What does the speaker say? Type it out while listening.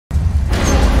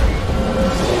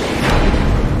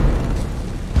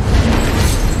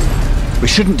We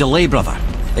shouldn't delay, brother.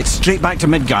 It's straight back to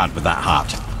Midgard with that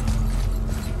heart.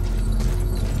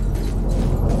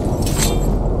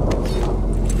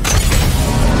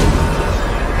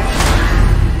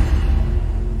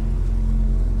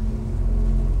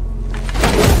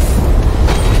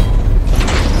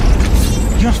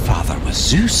 Your father was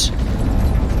Zeus?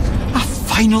 I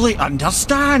finally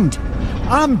understand.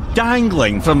 I'm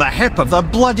dangling from the hip of the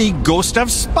bloody ghost of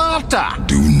Sparta.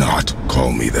 Do not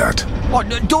call me that. Oh,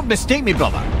 don't mistake me,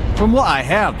 brother. From what I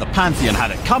heard, the Pantheon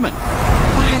had it coming.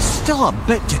 But it's still a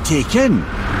bit to take in.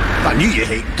 I knew you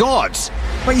hate gods,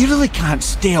 but you really can't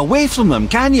stay away from them,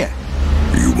 can you?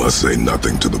 You must say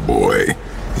nothing to the boy.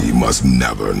 He must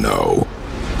never know.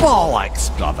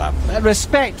 Bollocks, brother.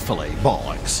 Respectfully,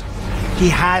 bollocks. He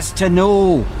has to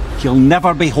know. He'll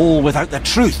never be whole without the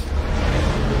truth.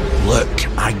 Look,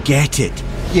 I get it.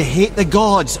 You hate the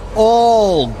gods,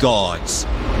 all gods.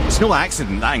 It's no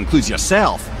accident that includes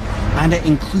yourself. And it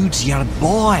includes your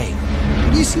boy.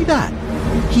 You see that?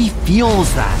 He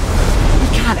feels that.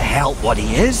 He can't help what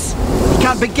he is. He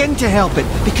can't begin to help it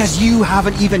because you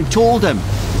haven't even told him.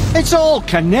 It's all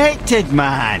connected,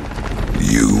 man.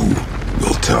 You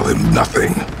will tell him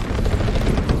nothing.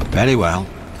 Very well.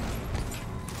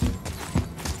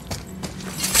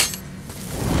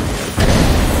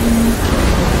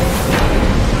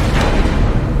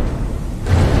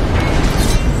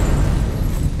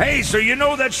 Hey, so you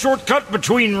know that shortcut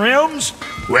between realms?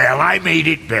 Well, I made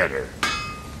it better.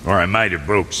 Or I might have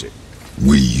broke it.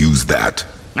 We use that.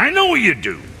 I know you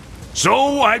do.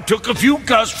 So I took a few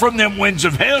gusts from them winds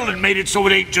of hell and made it so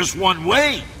it ain't just one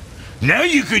way. Now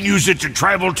you can use it to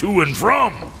travel to and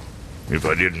from. If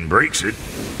I didn't break it.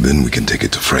 Then we can take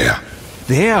it to Freya.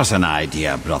 There's an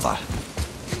idea, brother.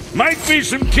 Might be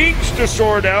some kinks to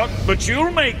sort out, but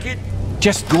you'll make it.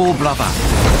 Just go, brother.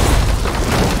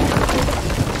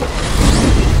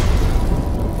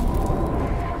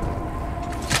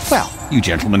 Well, you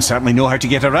gentlemen certainly know how to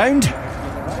get around.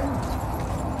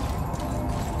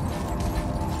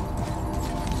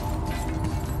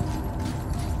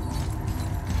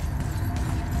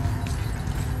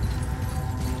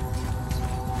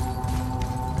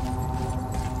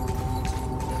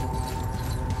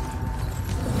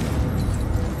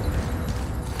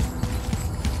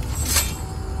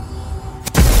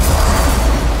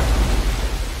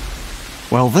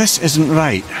 Well, this isn't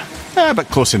right. But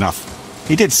close enough.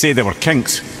 He did say there were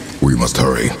kinks. We must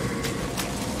hurry.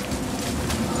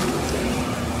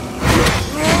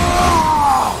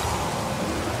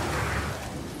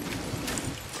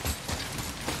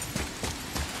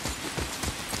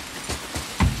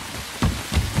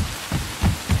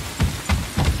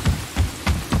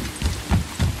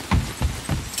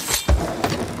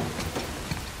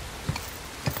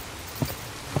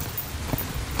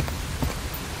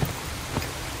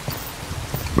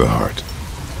 The heart.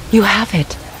 You have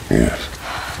it. Yes.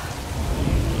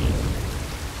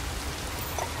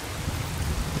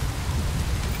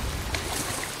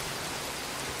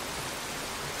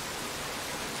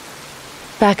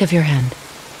 Back of your hand.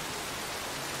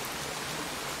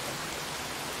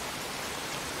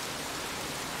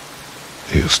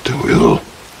 He is still ill.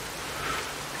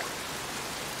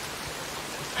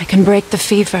 I can break the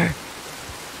fever,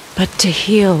 but to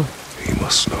heal... He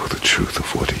must know the truth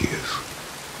of what he is.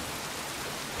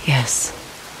 Yes.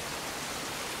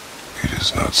 It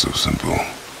is not so simple.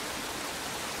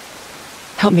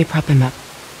 Help me prop him up.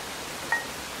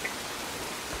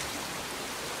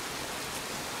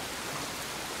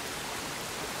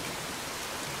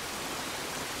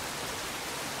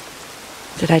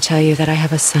 Did I tell you that I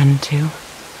have a son, too?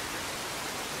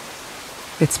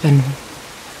 It's been...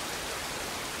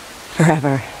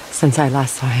 forever since I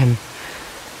last saw him.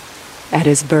 At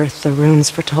his birth, the runes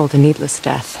foretold a needless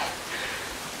death.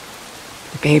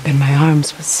 The babe in my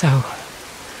arms was so...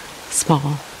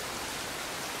 small.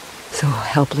 So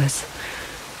helpless.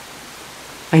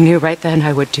 I knew right then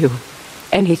I would do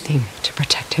anything to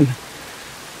protect him.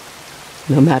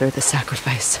 No matter the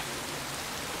sacrifice.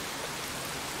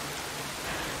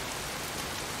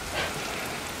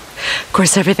 Of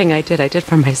course, everything I did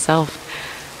for myself.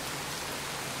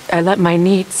 I let my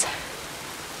needs,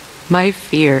 my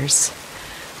fears,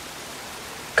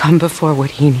 come before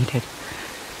what he needed.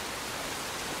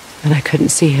 And I couldn't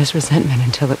see his resentment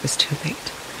until it was too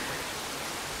late.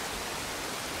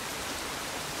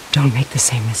 Don't make the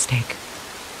same mistake.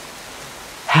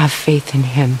 Have faith in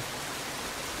him.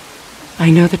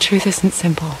 I know the truth isn't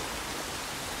simple,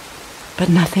 but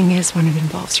nothing is when it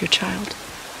involves your child.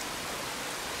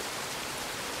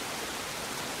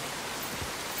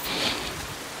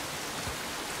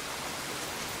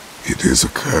 It is a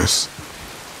curse.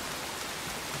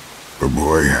 A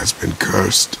boy has been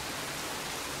cursed.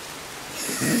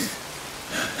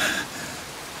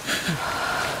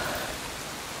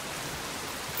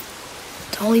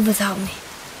 Don't leave without me.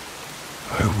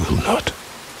 I will not.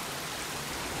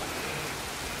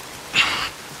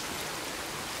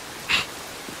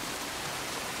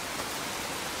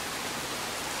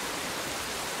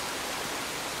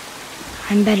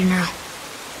 I'm better now.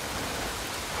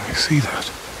 I see that.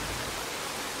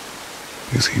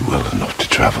 Is he well enough to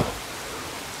travel?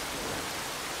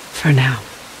 For now.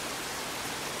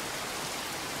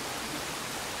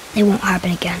 It won't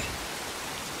happen again.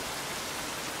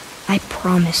 I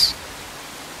promise.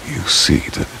 You see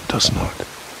that it does not.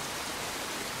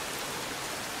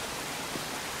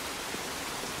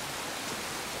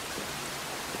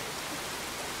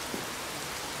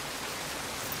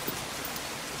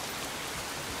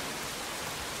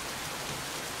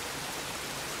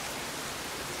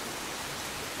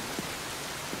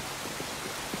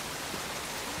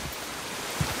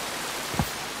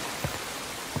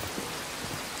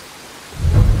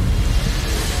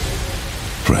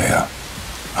 Freya,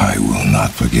 I will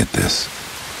not forget this.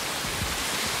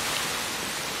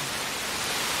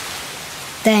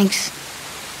 Thanks.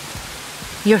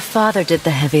 Your father did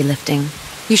the heavy lifting.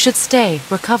 You should stay,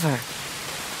 recover.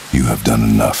 You have done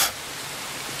enough.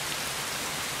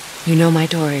 You know my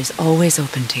door is always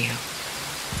open to you.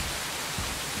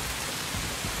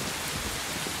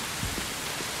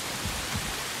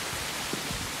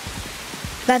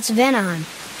 That's Vanaheim,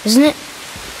 isn't it?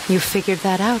 You figured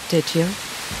that out, did you?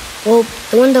 Well,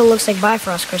 the window looks like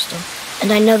Bifrost crystal,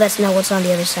 and I know that's not what's on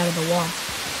the other side of the wall.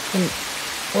 And,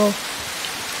 well,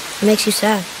 it makes you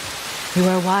sad. You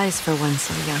are wise for one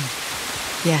so young.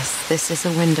 Yes, this is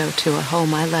a window to a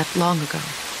home I left long ago.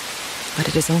 But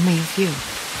it is only of you.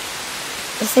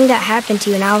 The thing that happened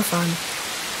to you in Alfheim,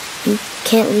 you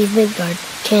can't leave Midgard,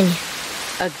 can you?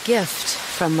 A gift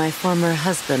from my former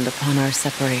husband upon our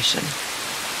separation.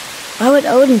 Why would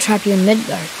Odin trap you in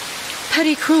Midgard?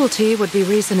 Petty cruelty would be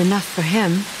reason enough for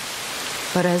him.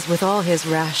 But as with all his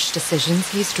rash decisions,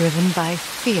 he's driven by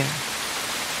fear.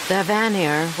 The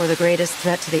Vanir were the greatest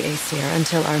threat to the Aesir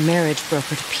until our marriage broke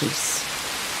her to peace.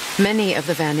 Many of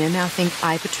the Vanir now think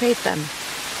I betrayed them.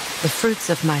 The fruits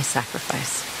of my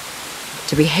sacrifice.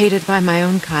 To be hated by my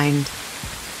own kind.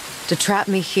 To trap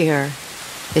me here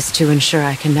is to ensure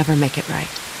I can never make it right.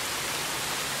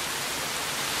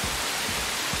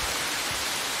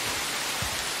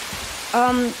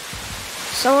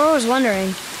 So I was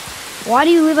wondering, why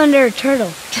do you live under a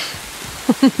turtle?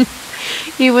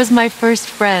 He was my first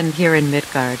friend here in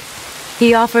Midgard.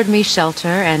 He offered me shelter,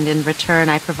 and in return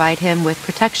I provide him with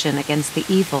protection against the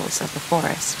evils of the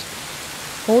forest.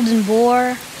 Golden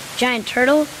boar, giant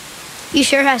turtle? You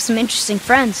sure have some interesting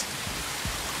friends.